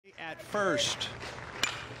At first,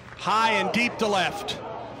 high and deep to left,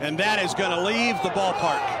 and that is going to leave the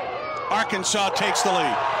ballpark. Arkansas takes the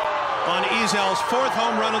lead on Ezell's 4th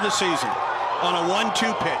home run of the season on a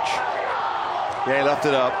 1-2 pitch. Yeah, he left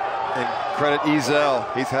it up, and credit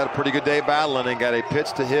Ezell. He's had a pretty good day battling and got a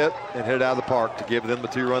pitch to hit and hit it out of the park to give them the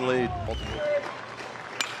 2-run lead.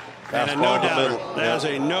 And a no-doubter. That was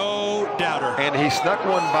a no-doubter. And he snuck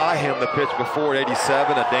one by him the pitch before at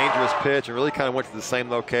 87, a dangerous pitch, and really kind of went to the same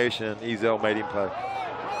location. Ezell made him pay.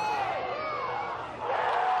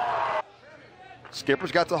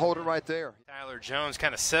 Skipper's got to hold it right there. Tyler Jones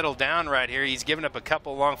kind of settled down right here. He's given up a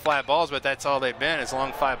couple long fly balls, but that's all they've been is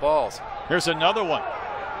long fly balls. Here's another one.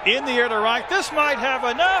 In the air to right. This might have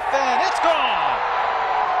enough, and it's gone.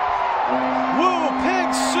 Woo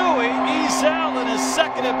Pig Suey. Ezell in his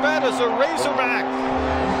second at bat as a Razorback.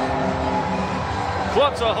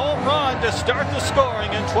 Clubs a home run to start the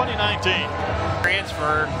scoring in 2019.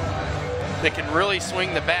 Transfer that can really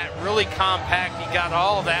swing the bat, really compact. He got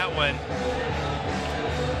all that one.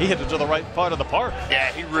 He hit it to the right part of the park.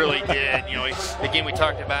 Yeah, he really did. You know, again, we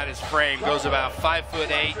talked about his frame. Goes about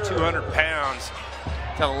 5'8", 200 pounds.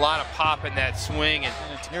 Got a lot of pop in that swing. And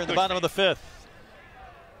here in the bottom of the 5th.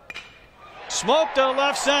 Smoke to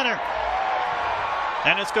left center.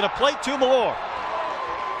 And it's going to play 2 more.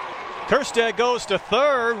 Kerstead goes to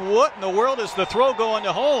 3rd. What in the world is the throw going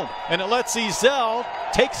to home? And it lets Ezell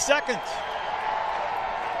take 2nd.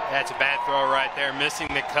 That's a bad throw right there. Missing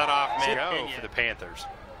the cutoff man. Go for the Panthers.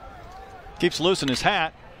 Keeps loose in his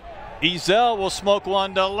hat. Ezell will smoke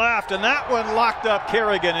one to left, and that one locked up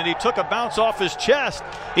Kerrigan, and he took a bounce off his chest.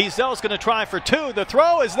 Ezell's going to try for 2. The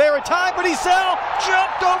throw is there in time, but Ezell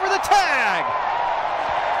jumped over the tag.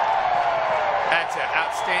 That's an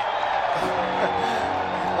outstanding.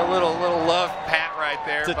 A little love pat right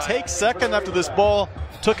there. To take 2nd after this ball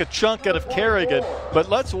took a chunk out of Kerrigan, but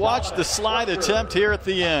let's watch the slide attempt here at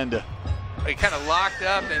the end. He kind of locked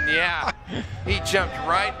up, and yeah, he jumped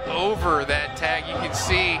right over that tag. You can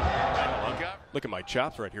see. Look at my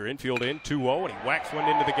chops right here. Infield in, 2-0, and he whacks one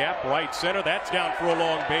into the gap, right center. That's down for a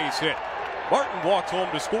long base hit. Martin walks home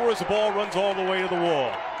to score as the ball runs all the way to the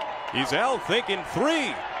wall. Ezell thinking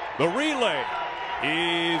 3. The relay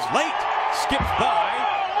is late. Skips by.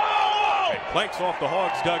 And planks off the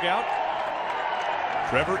Hogs dugout.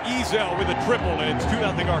 Trevor Ezell with a triple, and it's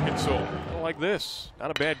 2-0 Arkansas. Like this. Not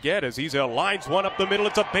a bad get as Ezell lines one up the middle.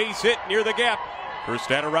 It's a base hit near the gap. First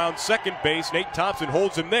down around second base. Nate Thompson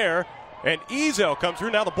holds him there. And Ezell comes through.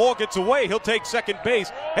 Now the ball gets away. He'll take second base.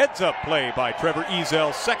 Heads up play by Trevor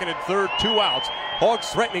Ezell. 2nd and 3rd, 2 outs. Hogs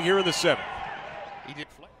threatening here in the 7th.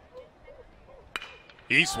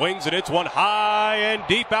 He swings and it's one high and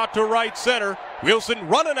deep out to right center. Wilson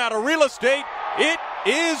running out of real estate. It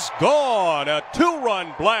is gone. A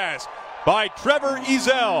 2-run blast by Trevor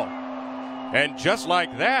Ezell. And just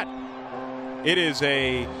like that, it is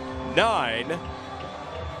a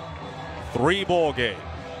 9-3 ball game.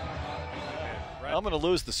 I'm going to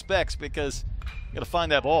lose the specs because I'm going to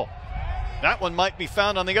find that ball. That one might be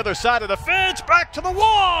found on the other side of the fence. Back to the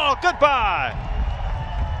wall. Goodbye.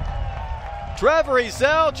 Trevor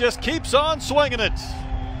Ezell just keeps on swinging it.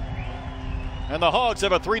 And the Hogs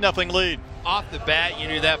have a 3-0 lead. Off the bat, you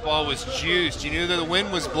knew that ball was juiced. You knew that the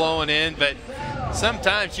wind was blowing in, but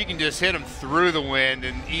sometimes you can just hit him through the wind,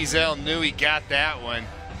 and Ezell knew he got that one.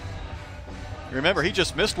 Remember, he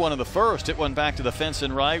just missed one in the 1st. It went back to the fence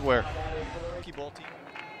in right where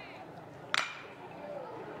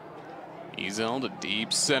Ezell to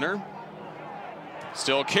deep center.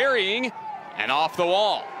 Still carrying and off the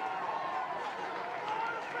wall.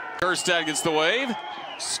 Kerstead gets the wave.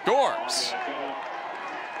 Scores.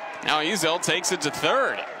 Now Ezell takes it to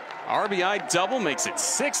 3rd. RBI double makes it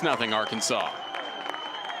 6-0 Arkansas.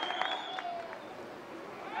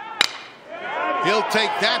 He'll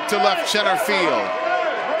take that to left center field.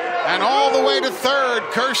 And all the way to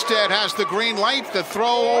 3rd. Kerstead has the green light. The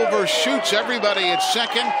throw overshoots everybody at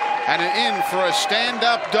 2nd. And in for a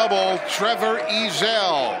stand-up double, Trevor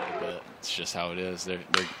Ezell. But it's just how it is. They're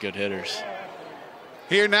good hitters.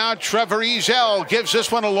 Here now, Trevor Ezell gives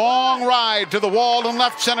this one a long ride to the wall in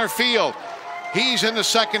left center field. He's in the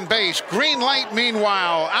second base. Green light,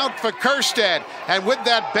 meanwhile, out for Kerstead. And with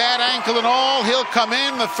that bad ankle and all, he'll come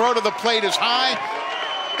in. The throw to the plate is high.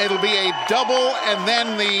 It'll be a double, and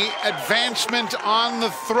then the advancement on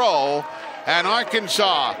the throw. And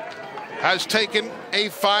Arkansas has taken a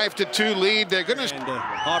 5-2 lead. They're going to...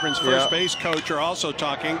 Auburn's first base coach are also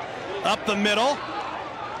talking. Up the middle.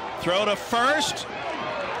 Throw to first.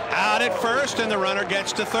 Out at first, and the runner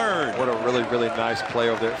gets to 3rd. What a really, really nice play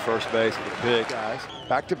over there at first base with the big guys.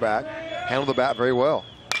 Back to back. Handled the bat very well.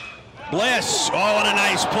 Bliss. Oh, and a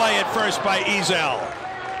nice play at first by Ezell.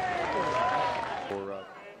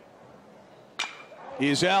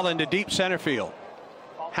 Ezell into deep center field.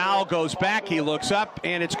 Howell goes back, he looks up,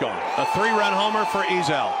 and it's gone. A 3-run homer for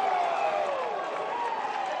Ezell.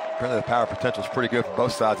 Apparently the power potential is pretty good for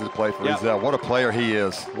both sides of the play for Ezell. What a player he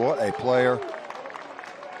is. What a player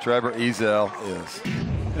Trevor Ezell is.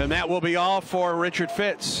 And that will be all for Richard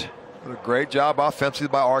Fitz. What a great job offensively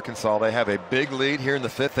by Arkansas. They have a big lead here in the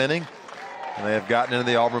 5th inning, and they have gotten into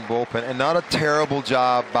the Auburn bullpen. And not a terrible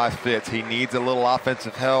job by Fitz. He needs a little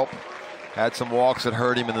offensive help. Had some walks that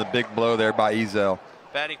hurt him in the big blow there by Ezell.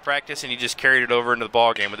 Batting practice, and he just carried it over into the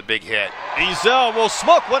ball game with a big hit. Ezell will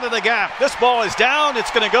smoke one to the gap. This ball is down.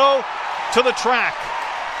 It's going to go to the track.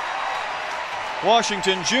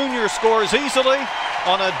 Washington Jr. scores easily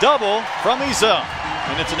on a double from Ezell.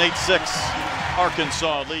 And it's an 8-6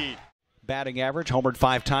 Arkansas lead. Batting average, homered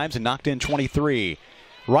 5 times and knocked in 23.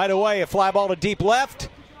 Right away, a fly ball to deep left.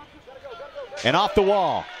 And off the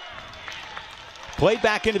wall. Played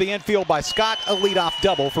back into the infield by Scott. A leadoff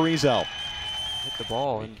double for Ezell. Hit the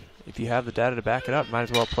ball, and if you have the data to back it up, might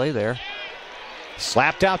as well play there.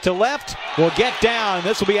 Slapped out to left. Will get down.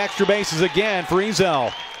 This will be extra bases again for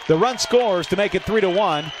Ezell. The run scores to make it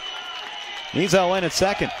 3-1. Ezell in at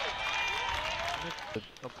second.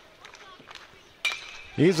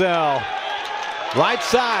 Ezell, right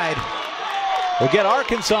side, will get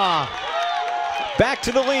Arkansas back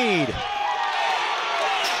to the lead.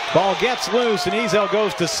 Ball gets loose, and Ezell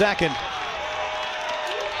goes to second.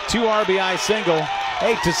 2 RBI single,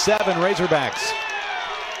 8-7 Razorbacks.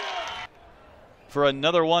 For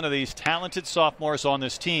another one of these talented sophomores on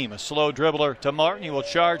this team. A slow dribbler to Martin. He will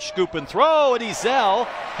charge, scoop, and throw. And Ezell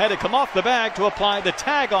had to come off the bag to apply the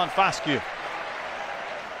tag on Foscue.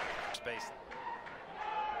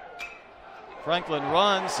 Franklin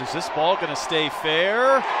runs. Is this ball going to stay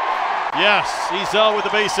fair? Yes, Ezell with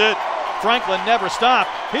the base hit. Franklin never stopped.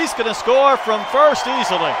 He's going to score from first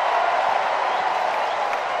easily.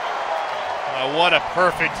 What a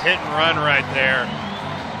perfect hit and run right there.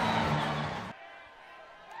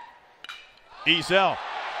 Ezell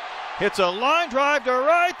hits a line drive to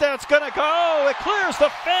right. That's going to go. It clears the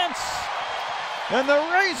fence. And the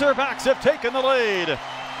Razorbacks have taken the lead.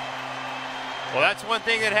 Well, that's one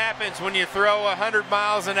thing that happens when you throw 100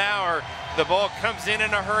 miles an hour. The ball comes in a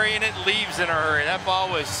hurry and it leaves in a hurry. That ball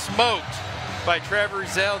was smoked by Trevor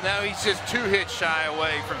Ezell. Now he's just 2 hits shy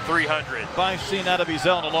away from 300. I've seen that of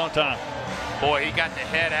Ezell in a long time. Boy, he got the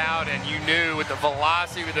head out, and you knew with the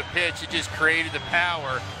velocity of the pitch, it just created the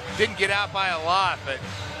power. Didn't get out by a lot, but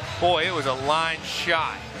boy, it was a line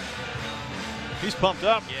shot. He's pumped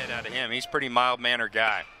up. Get out of him. He's a pretty mild-mannered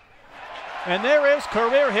guy. And there is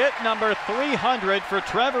career hit number 300 for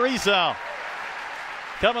Trevor Ezell.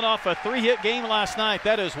 Coming off a 3-hit game last night,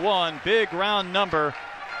 that is one big round number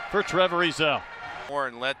for Trevor Ezell.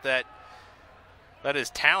 And let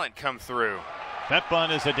his talent come through. That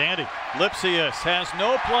bunt is a dandy. Lipsius has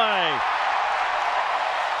no play.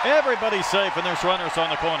 Everybody's safe, and there's runners on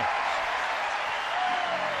the corner.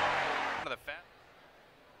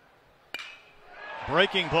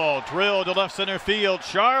 Breaking ball drilled to left center field.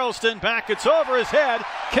 Charleston back. It's over his head.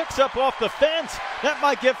 Kicks up off the fence. That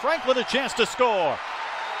might give Franklin a chance to score.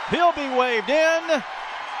 He'll be waved in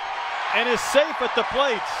and is safe at the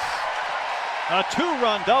plate. A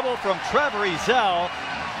 2-run double from Trevor Ezell.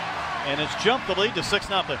 And it's jumped the lead to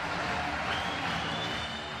 6-0.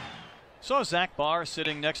 So Zach Barr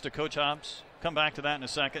sitting next to Coach Hobbs. Come back to that in a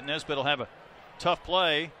second. Nesbitt will have a tough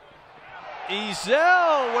play.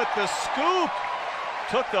 Ezell with the scoop.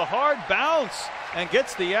 Took the hard bounce and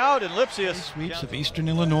gets the out, and Lipsius. Sweeps of Eastern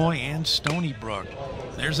Illinois and Stony Brook.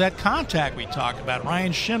 There's that contact we talked about.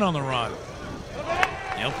 Ryan Shin on the run.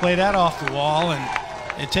 He'll play that off the wall,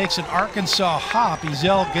 and it takes an Arkansas hop.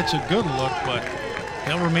 Ezell gets a good look, but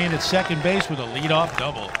he'll remain at second base with a leadoff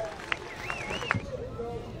double.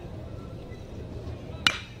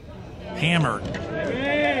 Hammered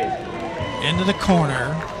into the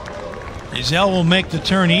corner. Ezell will make the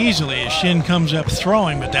turn easily as Shin comes up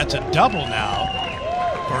throwing, but that's a double now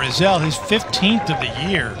for Ezell, his 15th of the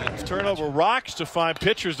year. Turn over rocks to find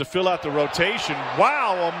pitchers to fill out the rotation.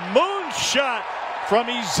 Wow, a moonshot from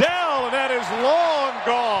Ezell, and that is long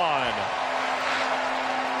gone.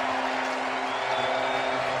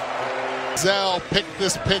 Ezell picked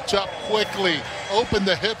this pitch up quickly, opened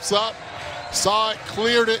the hips up, saw it,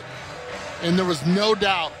 cleared it, and there was no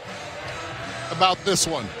doubt about this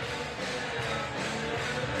one.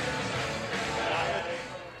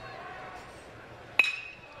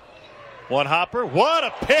 One hopper. What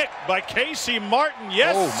a pick by Casey Martin.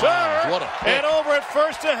 Yes, sir. What a pick. And over at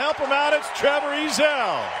first to help him out, it's Trevor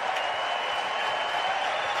Ezell.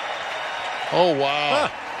 Oh, wow.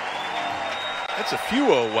 Huh. That's a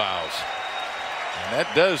few oh wows. And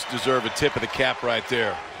that does deserve a tip of the cap right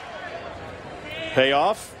there.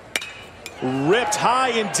 Payoff. Ripped high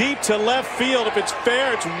and deep to left field. If it's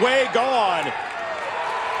fair, it's way gone.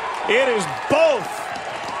 It is both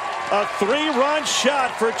a 3-run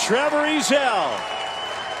shot for Trevor Ezell.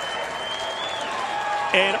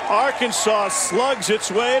 And Arkansas slugs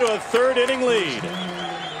its way to a 3rd inning lead.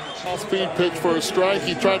 Off-speed pitch for a strike.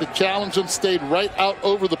 He tried to challenge him, stayed right out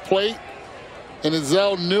over the plate. And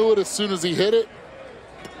Ezell knew it as soon as he hit it.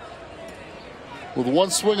 With one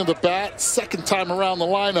swing of the bat, second time around the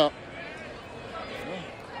lineup.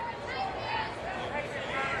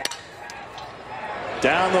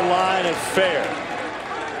 Down the line and fair.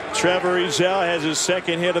 Trevor Ezell has his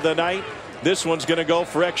 2nd hit of the night. This one's going to go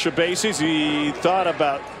for extra bases. He thought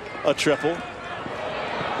about a triple.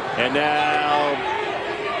 And now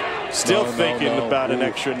still thinking about an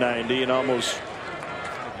extra 90 and almost.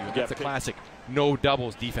 That's a classic no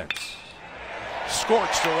doubles defense.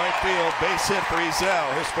 Scorched to right field, base hit for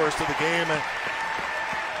Ezell, his first of the game,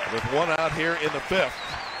 with 1 out here in the 5th.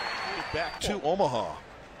 Back to Omaha.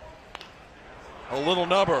 A little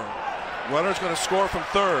number. Runner's going to score from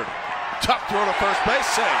 3rd. Tough throw to first base,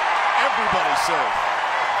 safe. Everybody's safe.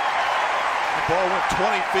 The ball went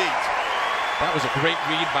 20 feet. That was a great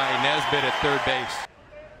read by Nesbitt at 3rd base.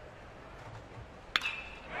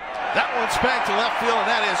 That one spanked to left field, and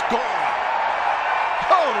that is gone.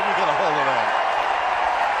 Oh, did we get a hold of that?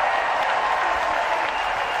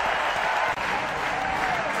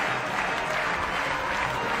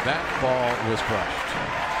 That ball was crushed.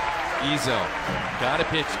 Ezell got a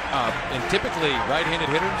pitch up, and typically right-handed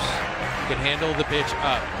hitters can handle the pitch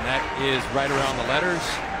up, and that is right around the letters.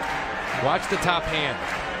 Watch the top hand.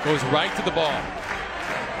 Goes right to the ball.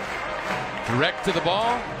 Direct to the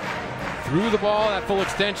ball. Through the ball, that full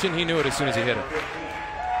extension, he knew it as soon as he hit it.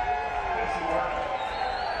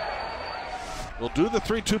 We'll do the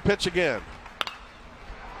 3-2 pitch again.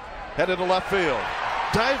 Headed to left field.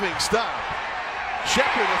 Diving stop.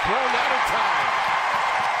 Shepherd a throw, not in time.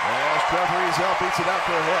 As Trevor Ezell beats it out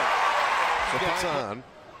for a hit. So it's on.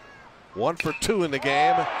 1 for 2 in the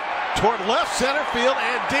game. Toward left center field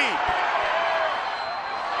and deep.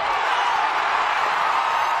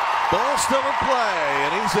 Ball still in play,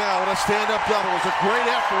 and Ezell with a stand-up double. It was a great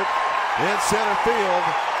effort in center field.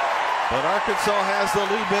 But Arkansas has the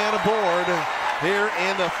lead man aboard here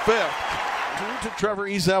in the 5th. To Trevor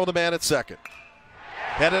Ezell, the man at 2nd.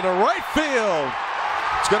 Headed to right field.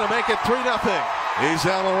 It's going to make it 3-0.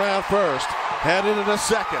 Ezell around first. Headed into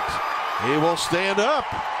 2nd. He will stand up.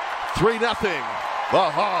 3-0. The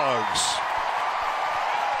Hogs.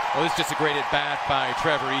 Well, this is just a great at-bat by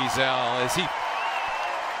Trevor Ezell as he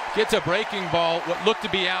gets a breaking ball, what looked to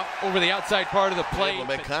be out over the outside part of the plate. Able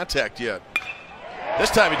to make contact yet.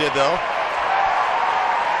 This time he did, though.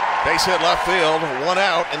 Base hit left field, 1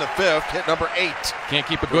 out in the 5th, hit number 8. Can't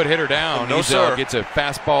keep a good hitter down. No, Ezell sir. gets a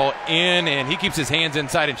fastball in, and he keeps his hands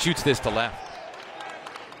inside and shoots this to left.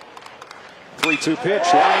 3-2 pitch,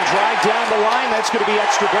 line drive down the line. That's going to be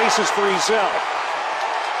extra bases for Ezell.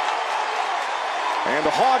 And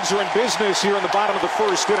the Hogs are in business here in the bottom of the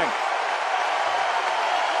 1st inning.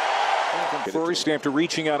 First, after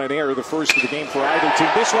reaching on an error, the first of the game for either team.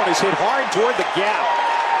 This one is hit hard toward the gap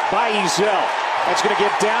by Ezell. That's going to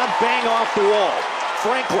get down, bang off the wall.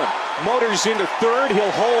 Franklin motors into 3rd.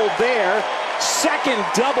 He'll hold there. 2nd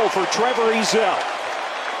double for Trevor Ezell.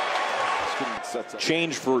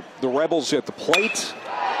 Change for the Rebels at the plate.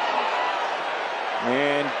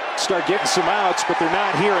 And start getting some outs, but they're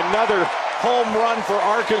not here. Another home run for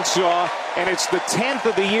Arkansas, and it's the 10th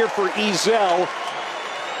of the year for Ezell.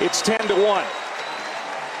 It's 10-1.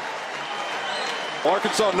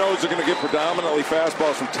 Arkansas knows they're going to get predominantly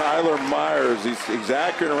fastballs from Tyler Myers. He's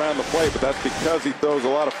accurate around the plate, but that's because he throws a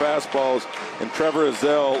lot of fastballs. And Trevor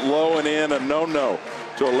Ezell low and in a no-no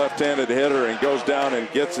to a left-handed hitter and goes down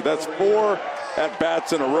and gets it. That's 4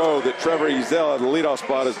 at-bats in a row that Trevor Ezell at the leadoff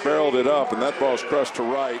spot has barreled it up, and that ball's crushed to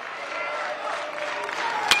right.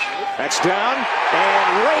 That's down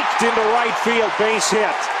and raked into right field, base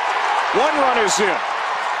hit. 1 runner's in.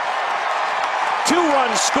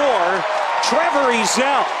 2-run score. Trevor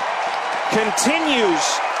Ezell continues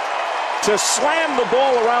to slam the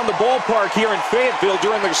ball around the ballpark here in Fayetteville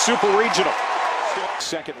during the Super Regional.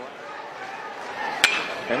 2nd run.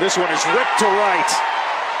 And this one is ripped to right.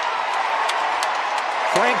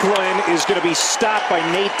 Franklin is going to be stopped by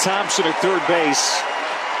Nate Thompson at 3rd base.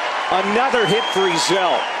 Another hit for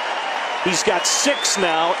Ezell. He's got 6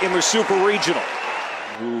 now in the Super Regional.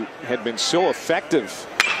 Who had been so effective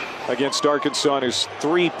against Arkansas in his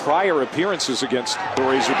 3 prior appearances against the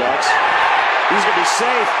Razorbacks. He's going to be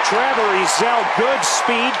safe. Trevor Ezell, good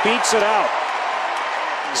speed, beats it out.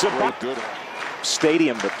 It's a good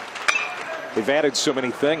stadium, but they've added so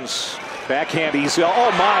many things. Backhand Ezell.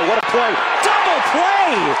 Oh my, what a play. Double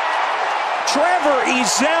play! Trevor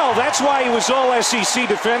Ezell, that's why he was all SEC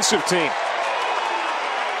defensive team.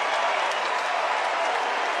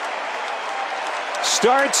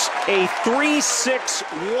 Starts a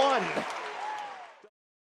 3-6-1.